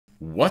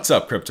What's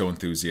up, crypto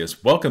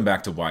enthusiasts? Welcome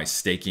back to Wise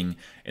Staking.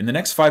 In the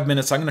next 5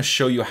 minutes, I'm going to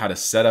show you how to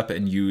set up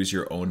and use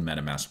your own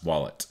MetaMask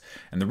wallet.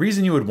 And the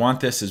reason you would want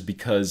this is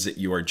because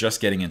you are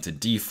just getting into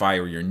DeFi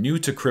or you're new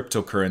to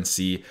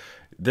cryptocurrency.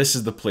 This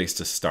is the place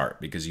to start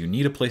because you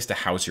need a place to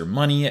house your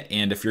money.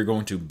 And if you're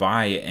going to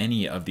buy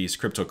any of these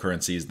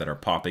cryptocurrencies that are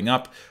popping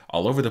up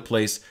all over the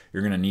place,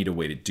 you're going to need a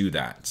way to do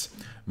that.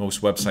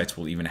 Most websites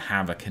will even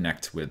have a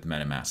connect with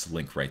MetaMask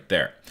link right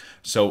there.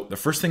 So the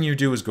first thing you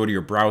do is go to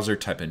your browser,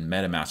 type in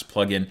MetaMask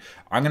plugin.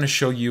 I'm going to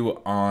show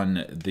you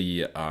on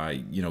the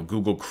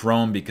Google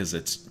Chrome because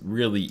it's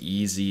really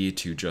easy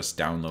to just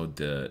download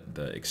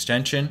the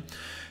extension.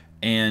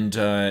 And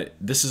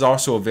this is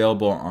also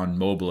available on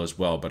mobile as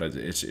well, but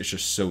it's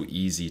just so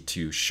easy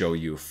to show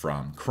you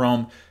from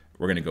Chrome.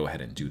 We're going to go ahead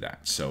and do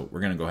that. So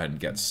we're going to go ahead and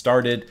get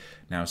started.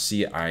 Now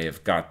see, I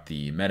have got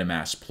the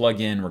MetaMask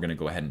plugin. We're going to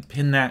go ahead and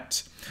pin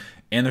that.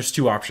 And there's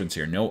two options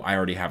here. No, I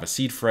already have a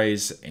seed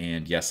phrase.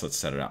 And yes, let's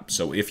set it up.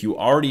 So if you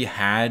already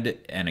had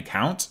an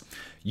account,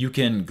 you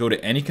can go to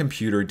any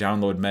computer,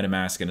 download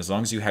MetaMask, and as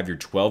long as you have your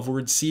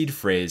 12-word seed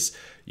phrase,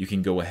 you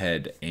can go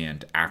ahead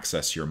and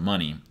access your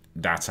money.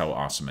 That's how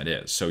awesome it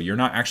is. So you're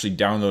not actually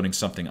downloading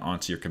something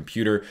onto your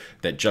computer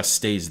that just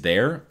stays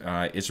there.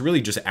 It's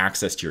really just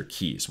access to your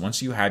keys.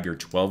 Once you have your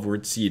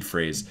 12-word seed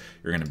phrase,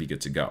 you're going to be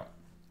good to go.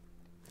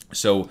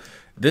 So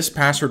this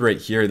password right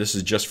here, this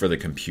is just for the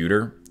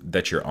computer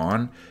that you're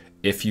on.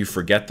 If you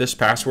forget this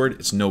password,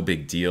 it's no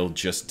big deal.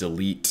 Just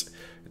delete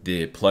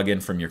the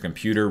plugin from your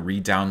computer,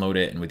 re-download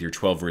it, and with your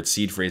 12-word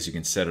seed phrase, you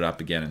can set it up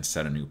again and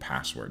set a new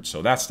password.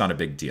 So that's not a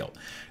big deal.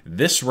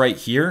 This right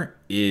here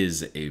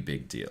is a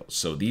big deal.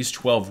 So these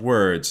 12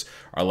 words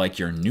are like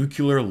your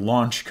nuclear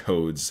launch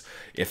codes.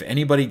 If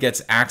anybody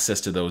gets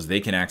access to those, they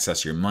can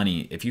access your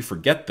money. If you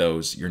forget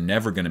those, you're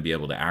never going to be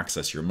able to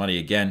access your money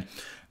again.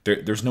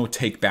 There's no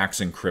take-backs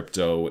in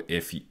crypto.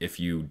 If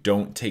you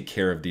don't take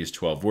care of these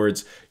 12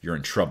 words, you're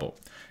in trouble.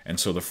 And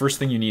so the first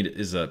thing you need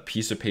is a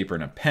piece of paper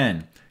and a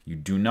pen. You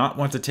do not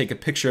want to take a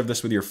picture of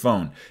this with your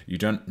phone. You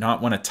do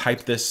not want to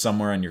type this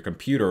somewhere on your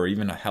computer or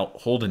even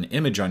hold an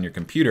image on your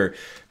computer,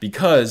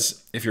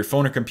 because if your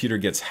phone or computer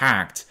gets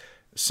hacked,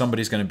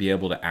 somebody's going to be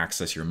able to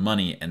access your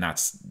money, and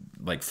that's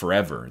like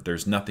forever.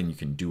 There's nothing you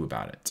can do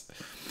about it.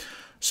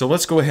 So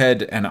let's go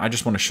ahead, and I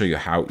just want to show you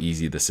how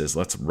easy this is.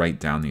 Let's write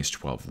down these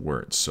 12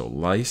 words. So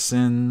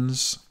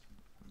license,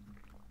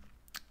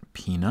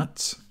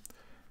 peanut,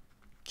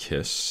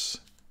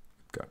 kiss,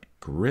 got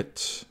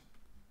grit,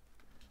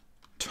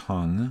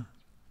 tongue,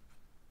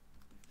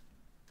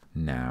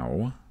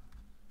 now,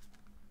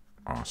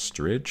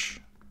 ostrich,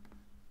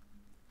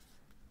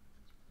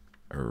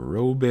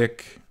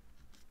 aerobic,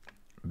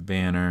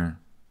 banner,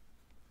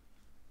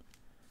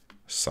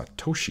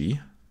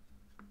 Satoshi,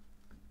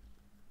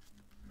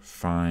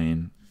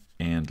 fine,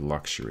 and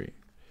luxury.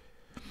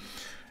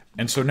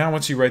 And so now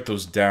once you write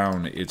those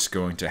down, it's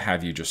going to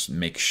have you just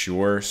make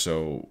sure.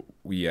 So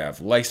we have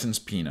license,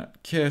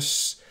 peanut,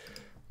 kiss,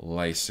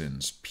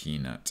 license,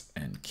 peanut,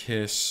 and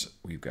kiss.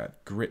 We've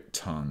got grit,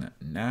 tongue,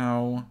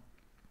 now.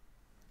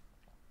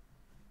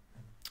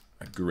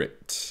 A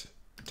grit,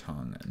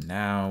 tongue,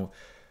 now.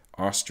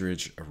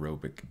 Ostrich,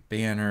 aerobic,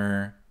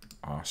 banner.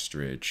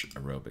 Ostrich,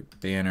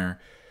 aerobic, banner.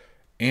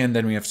 And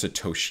then we have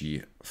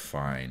Satoshi,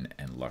 fine,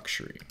 and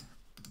luxury.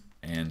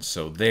 And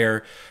so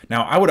there.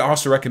 Now, I would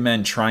also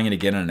recommend trying it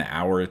again in an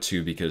hour or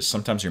two, because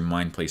sometimes your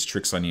mind plays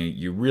tricks on you.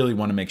 You really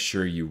want to make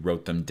sure you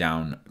wrote them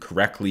down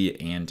correctly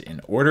and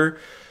in order,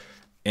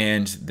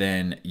 and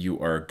then you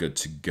are good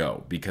to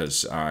go,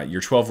 because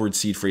your 12-word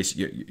seed phrase,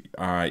 you're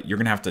going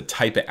to have to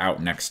type it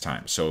out next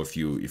time. So if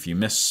you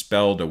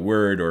misspelled a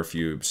word, or if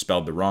you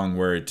spelled the wrong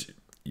word,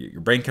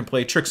 your brain can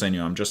play tricks on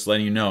you. I'm just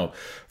letting you know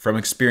from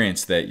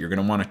experience that you're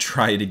going to want to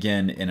try it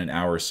again in an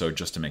hour or so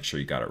just to make sure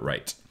you got it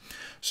right.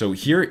 So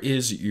here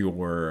is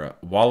your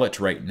wallet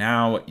right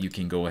now. You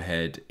can go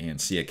ahead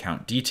and see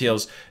account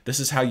details. This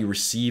is how you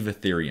receive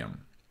Ethereum.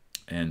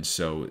 And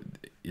so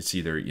it's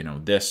either,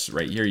 this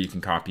right here, you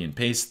can copy and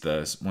paste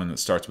the one that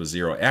starts with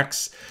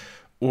 0x,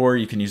 or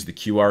you can use the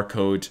QR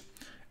code.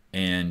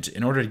 And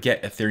in order to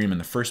get Ethereum in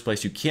the first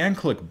place, you can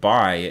click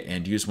buy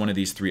and use one of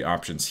these three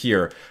options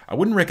here. I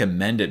wouldn't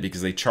recommend it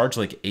because they charge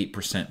like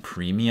 8%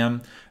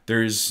 premium.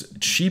 There's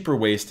cheaper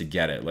ways to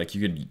get it. Like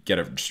you could get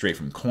it straight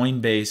from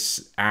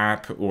Coinbase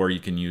app, or you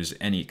can use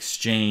any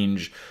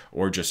exchange,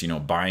 or just,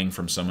 buying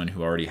from someone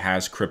who already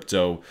has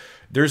crypto.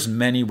 There's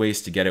many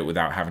ways to get it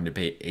without having to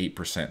pay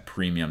 8%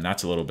 premium.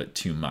 That's a little bit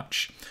too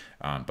much.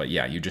 But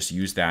yeah, you just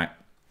use that,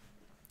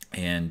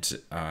 and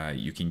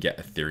you can get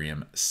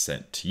Ethereum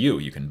sent to you.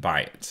 You can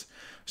buy it.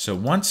 So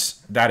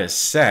once that is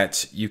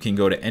set, you can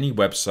go to any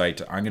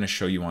website. I'm going to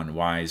show you on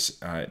Wise,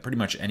 pretty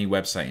much any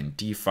website in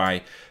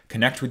DeFi.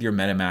 Connect with your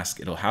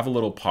MetaMask. It'll have a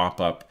little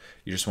pop-up.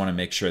 You just want to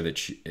make sure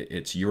that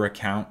it's your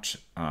account.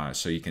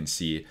 So you can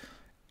see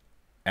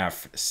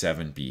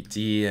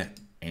F7BD,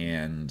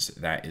 and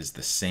that is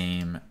the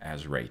same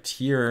as right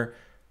here,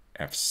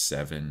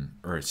 F7,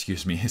 or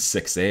excuse me,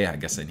 6A, I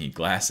guess I need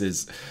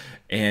glasses,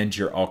 and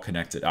you're all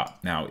connected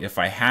up. Now, if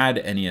I had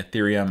any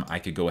Ethereum, I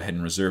could go ahead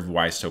and reserve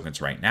WISE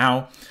tokens right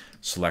now,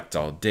 select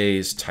all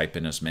days, type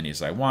in as many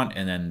as I want,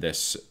 and then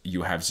this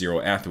you have 0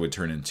 ETH would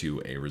turn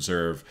into a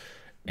reserve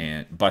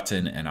and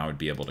button, and I would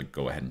be able to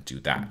go ahead and do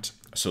that.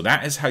 So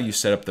that is how you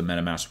set up the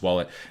MetaMask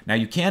wallet. Now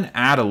you can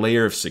add a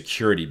layer of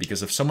security,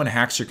 because if someone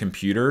hacks your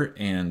computer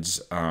and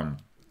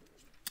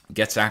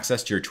gets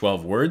access to your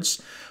 12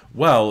 words,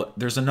 well,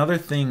 there's another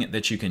thing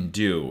that you can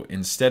do.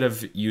 Instead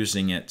of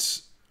using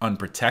it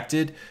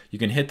unprotected, you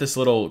can hit this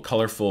little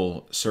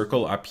colorful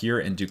circle up here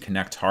and do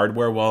connect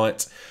hardware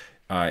wallet.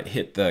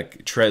 Hit the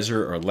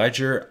Trezor or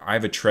Ledger. I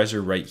have a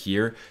Trezor right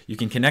here. You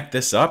can connect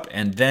this up,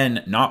 and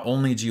then not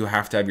only do you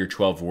have to have your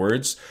 12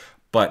 words,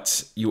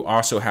 but you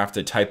also have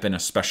to type in a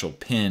special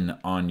PIN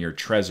on your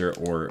Trezor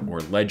or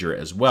Ledger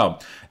as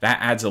well.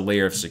 That adds a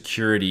layer of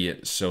security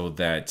so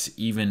that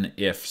even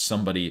if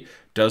somebody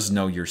does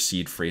know your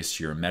seed phrase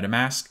to your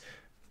MetaMask,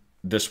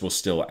 this will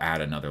still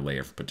add another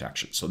layer of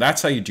protection. So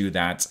that's how you do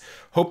that.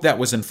 Hope that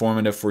was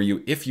informative for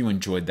you. If you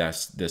enjoyed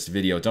this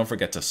video, don't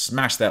forget to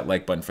smash that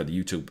like button for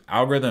the YouTube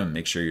algorithm and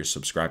make sure you're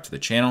subscribed to the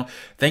channel.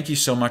 Thank you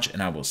so much,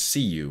 and I will see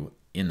you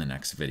in the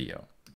next video.